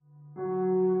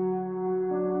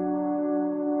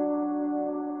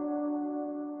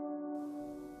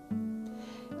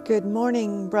Good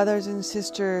morning, brothers and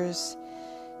sisters.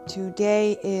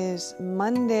 Today is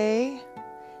Monday,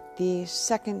 the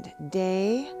second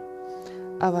day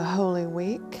of a Holy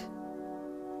Week.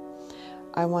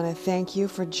 I want to thank you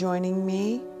for joining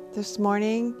me this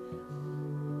morning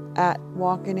at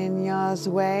Walking in Yah's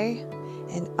Way,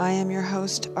 and I am your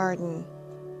host, Arden.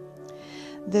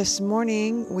 This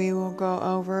morning we will go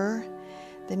over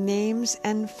the names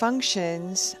and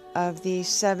functions of the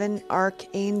 7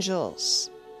 archangels.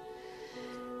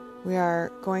 We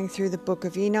are going through the book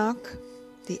of Enoch,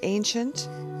 the Ancient,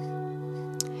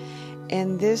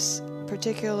 and this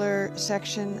particular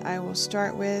section I will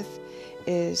start with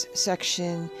is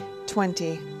section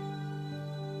 20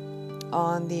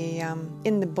 on the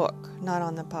in the book, not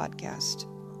on the podcast.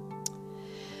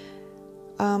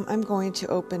 I'm going to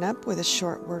open up with a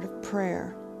short word of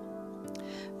prayer.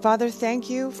 Father,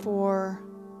 thank you for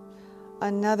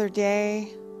another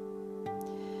day.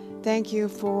 Thank you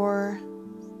for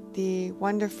the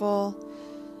wonderful,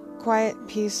 quiet,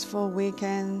 peaceful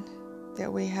weekend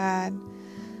that we had,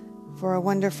 for a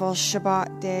wonderful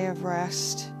Shabbat day of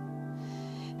rest.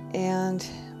 And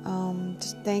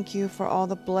just thank you for all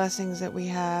the blessings that we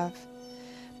have.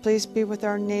 Please be with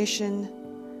our nation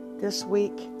this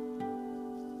week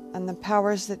and the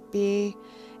powers that be.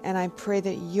 And I pray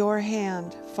that your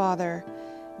hand, Father,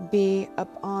 be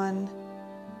upon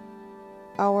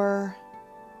our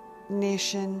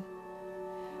nation.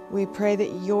 We pray that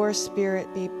your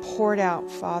Spirit be poured out,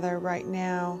 Father, right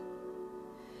now.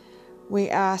 We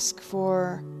ask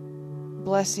for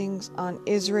blessings on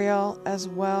Israel as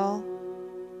well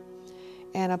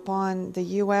and upon the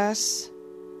U.S.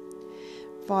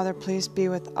 Father, please be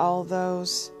with all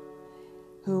those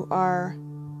who are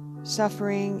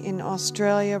suffering in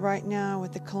Australia right now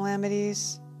with the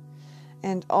calamities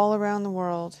and all around the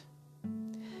world.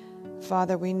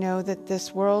 Father, we know that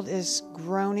this world is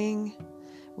groaning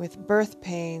with birth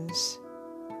pains,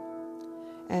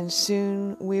 and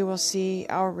soon we will see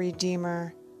our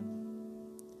Redeemer.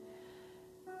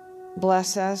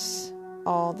 Bless us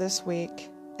all this week,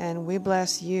 and we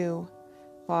bless you,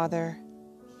 Father,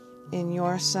 in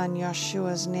your Son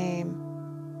Yeshua's name.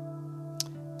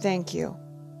 Thank you.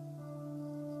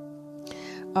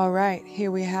 All right, here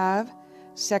we have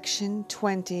section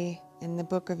 20 in the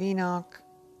book of Enoch.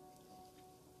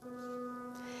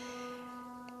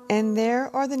 And there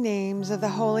are the names of the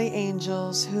holy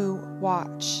angels who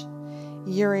watch.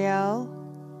 Uriel,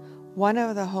 one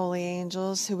of the holy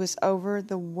angels who is over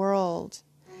the world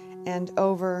and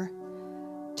over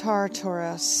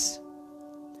Tartarus.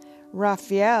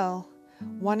 Raphael,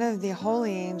 one of the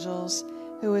holy angels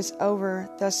who is over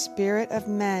the spirit of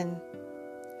men.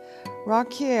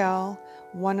 Rachiel,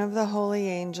 one of the holy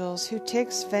angels who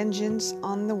takes vengeance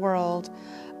on the world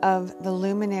of the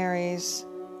luminaries.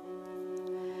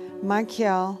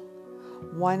 Michael,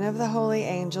 one of the holy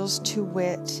angels, to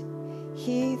wit,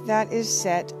 he that is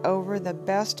set over the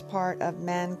best part of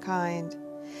mankind,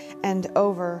 and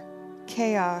over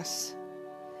chaos.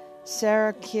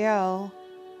 Serachiel,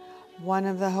 one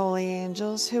of the holy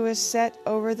angels, who is set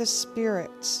over the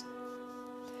spirits,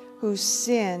 who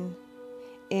sin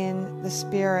in the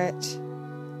spirit.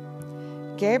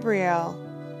 Gabriel,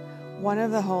 one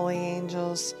of the holy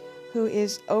angels, who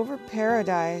is over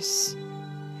paradise,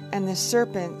 and the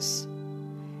serpents,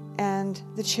 and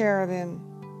the cherubim.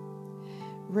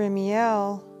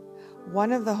 Remiel,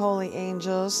 one of the holy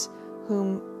angels,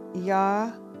 whom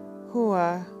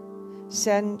Yahuwah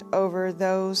sent over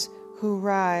those who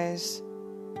rise.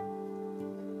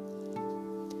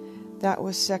 That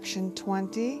was section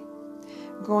 20.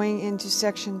 Going into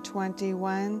section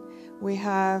 21, we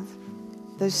have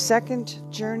the second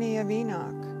journey of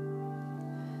Enoch.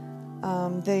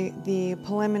 The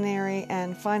preliminary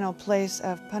and final place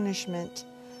of punishment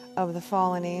of the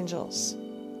fallen angels.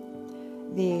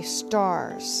 The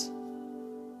stars.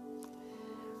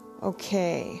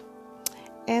 Okay.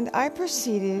 And I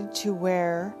proceeded to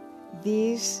where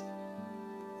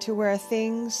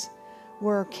things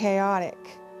were chaotic,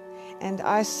 and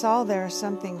I saw there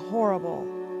something horrible.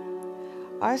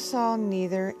 I saw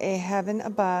neither a heaven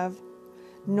above,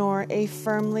 nor a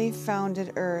firmly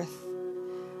founded earth,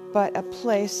 but a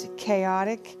place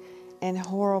chaotic and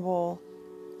horrible.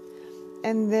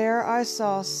 And there I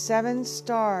saw 7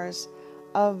 stars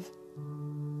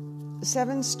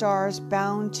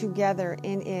bound together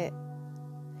in it,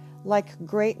 like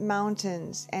great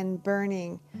mountains, and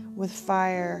burning with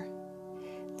fire.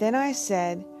 Then I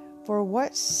said, for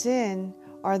what sin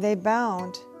are they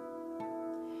bound?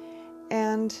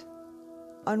 And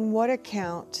on what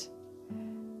account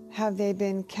have they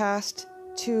been cast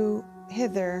to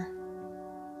hither?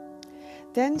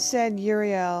 Then said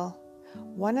Uriel,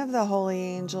 one of the holy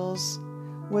angels,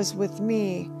 was with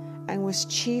me and was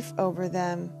chief over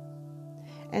them,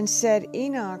 and said,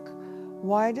 Enoch,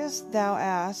 why dost thou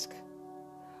ask?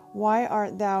 Why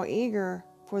art thou eager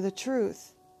for the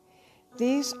truth?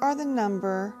 These are the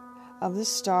number of the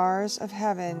stars of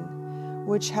heaven,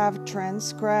 which have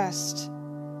transgressed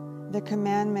the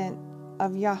commandment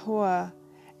of Yahuwah,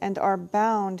 and are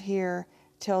bound here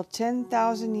till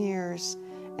 10,000 years,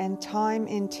 and time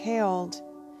entailed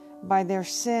by their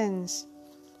sins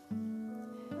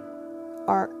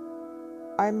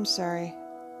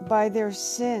by their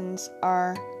sins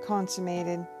are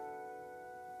consummated.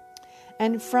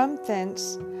 And from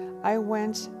thence I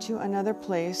went to another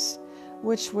place,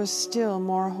 which was still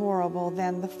more horrible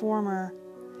than the former.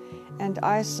 And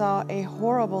I saw a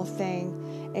horrible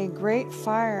thing, a great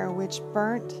fire which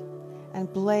burnt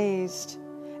and blazed,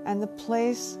 and the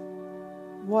place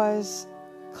was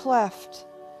cleft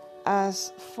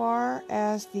as far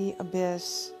as the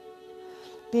abyss,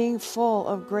 being full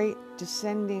of great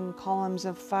descending columns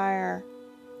of fire.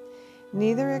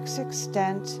 Neither its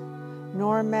extent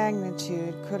nor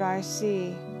magnitude could I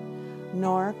see,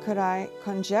 nor could I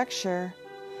conjecture.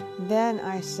 Then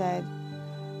I said,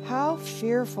 how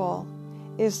fearful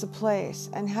is the place,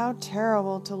 and how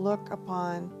terrible to look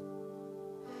upon.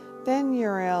 Then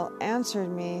Uriel answered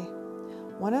me,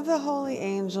 one of the holy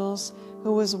angels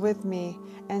who was with me,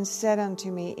 and said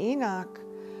unto me, Enoch,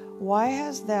 why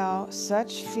hast thou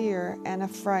such fear and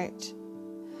affright?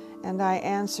 And I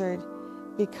answered,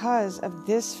 because of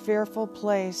this fearful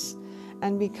place,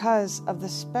 and because of the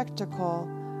spectacle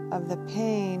of the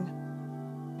pain.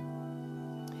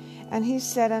 And he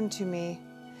said unto me,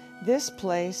 this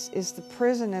place is the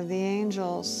prison of the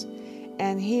angels,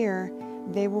 and here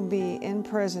they will be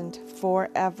imprisoned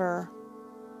forever.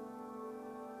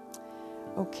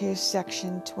 Okay,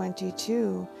 section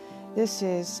 22. This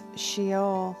is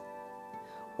Sheol,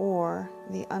 or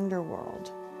the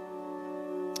underworld.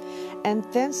 And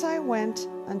thence I went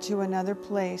unto another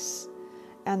place,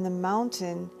 and the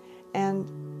mountain and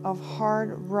of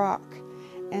hard rock,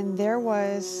 and there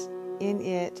was in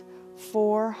it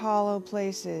 4 hollow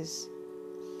places,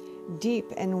 deep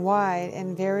and wide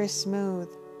and very smooth.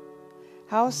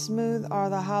 How smooth are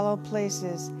the hollow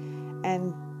places,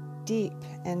 and deep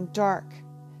and dark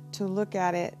to look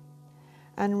at it.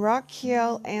 And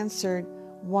Rachiel answered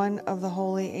one of the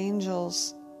holy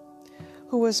angels,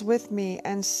 who was with me,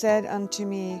 and said unto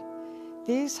me,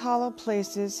 these hollow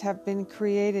places have been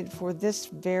created for this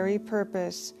very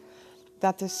purpose,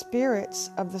 that the spirits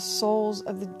of the souls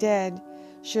of the dead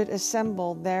should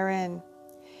assemble therein,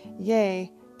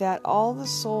 yea, that all the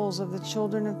souls of the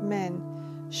children of men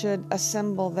should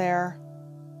assemble there.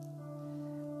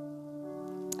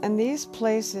 And these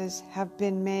places have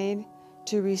been made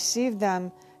to receive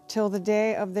them till the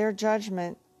day of their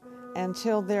judgment, and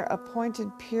till their appointed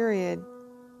period,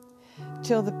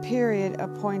 till the period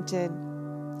appointed,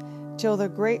 till the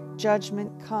great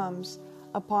judgment comes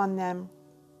upon them.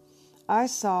 I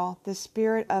saw the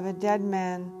spirit of a dead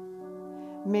man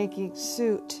making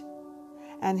suit,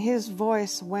 and his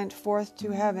voice went forth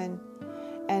to heaven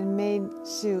and made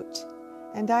suit.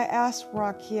 And I asked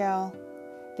Rachiel,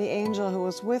 the angel who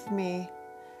was with me,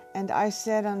 and I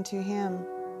said unto him,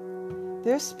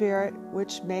 this spirit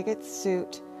which maketh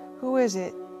suit, who is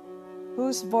it,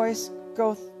 whose voice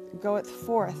goeth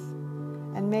forth,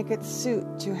 and maketh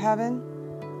suit to heaven?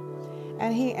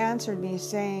 And he answered me,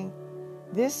 saying,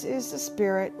 this is the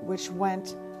spirit which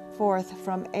went forth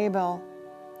from Abel,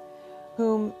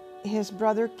 whom his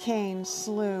brother Cain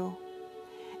slew,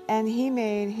 and he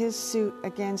made his suit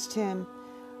against him,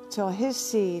 till his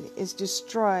seed is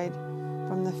destroyed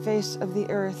from the face of the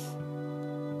earth,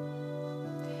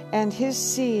 and his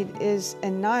seed is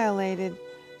annihilated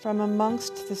from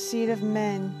amongst the seed of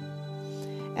men.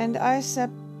 And I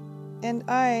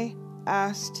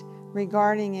asked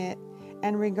regarding it,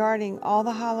 and regarding all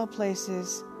the hollow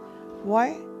places,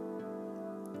 why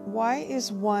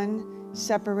is one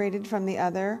separated from the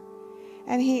other?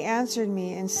 And he answered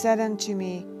me and said unto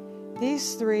me,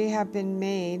 these 3 have been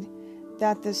made,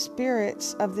 that the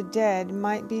spirits of the dead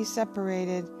might be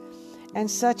separated, and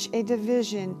such a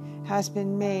division has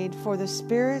been made for the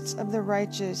spirits of the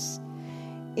righteous,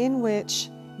 in which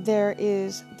there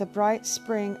is the bright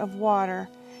spring of water,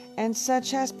 and such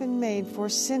has been made for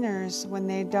sinners when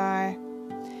they die,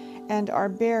 and are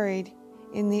buried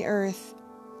in the earth,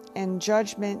 and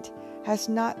judgment has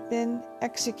not been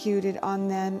executed on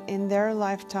them in their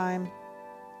lifetime.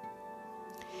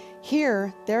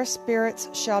 Here their spirits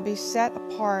shall be set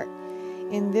apart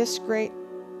in this great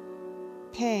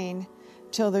pain,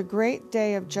 till the great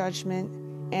day of judgment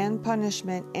and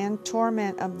punishment and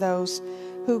torment of those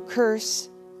who curse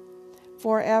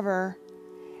forever,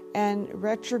 and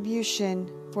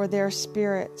retribution for their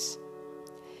spirits.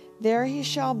 There he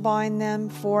shall bind them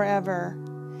forever,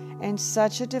 and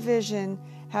such a division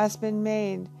has been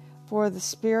made for the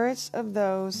spirits of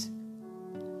those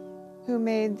who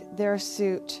made their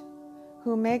suit,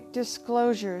 who make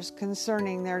disclosures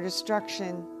concerning their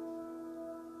destruction.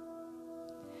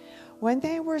 When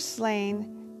they were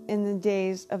slain in the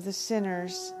days of the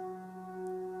sinners,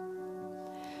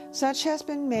 such has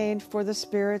been made for the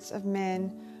spirits of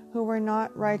men who were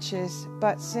not righteous,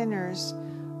 but sinners,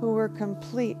 who were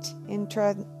complete in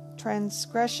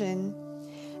transgression,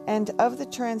 and of the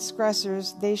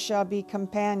transgressors they shall be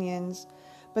companions,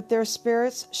 but their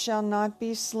spirits shall not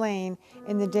be slain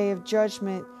in the day of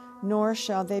judgment, nor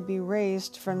shall they be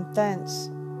raised from thence.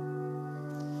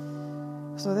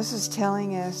 So this is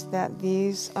telling us that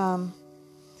these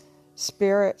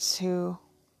spirits who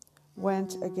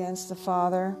went against the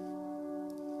Father,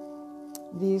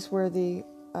 these were the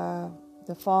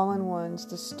fallen ones,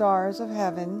 the stars of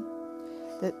heaven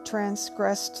that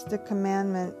transgressed the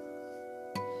commandment,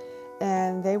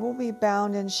 and they will be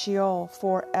bound in Sheol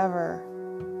forever.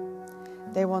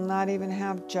 They will not even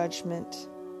have judgment.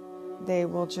 They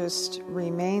will just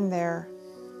remain there.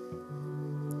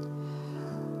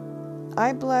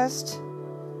 I blessed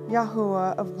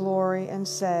Yahuwah of glory and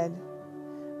said,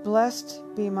 Blessed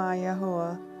be my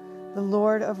Yahuwah, the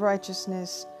Lord of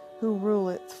righteousness, who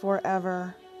ruleth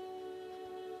forever.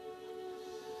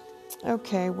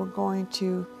 Okay, we're going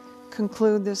to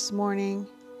conclude this morning,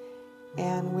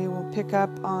 and we will pick up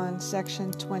on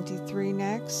section 23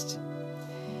 next.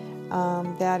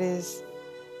 That is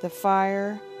the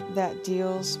fire that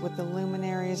deals with the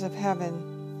luminaries of heaven.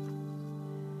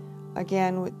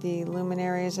 Again, with the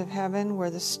luminaries of heaven were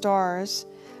the stars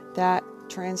that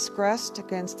transgressed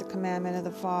against the commandment of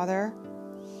the Father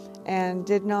and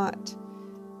did not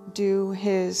do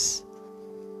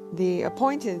the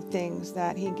appointed things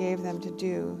that he gave them to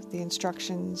do, the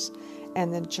instructions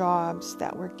and the jobs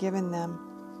that were given them.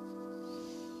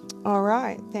 All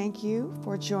right, thank you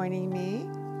for joining me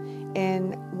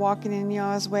in Walking in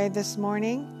Yah's Way this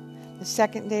morning, the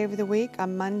second day of the week,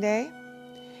 on Monday,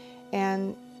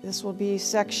 and this will be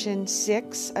section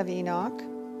 6 of Enoch.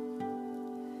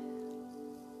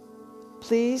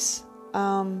 Please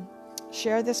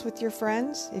share this with your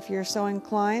friends if you're so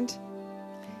inclined,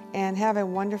 and have a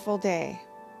wonderful day.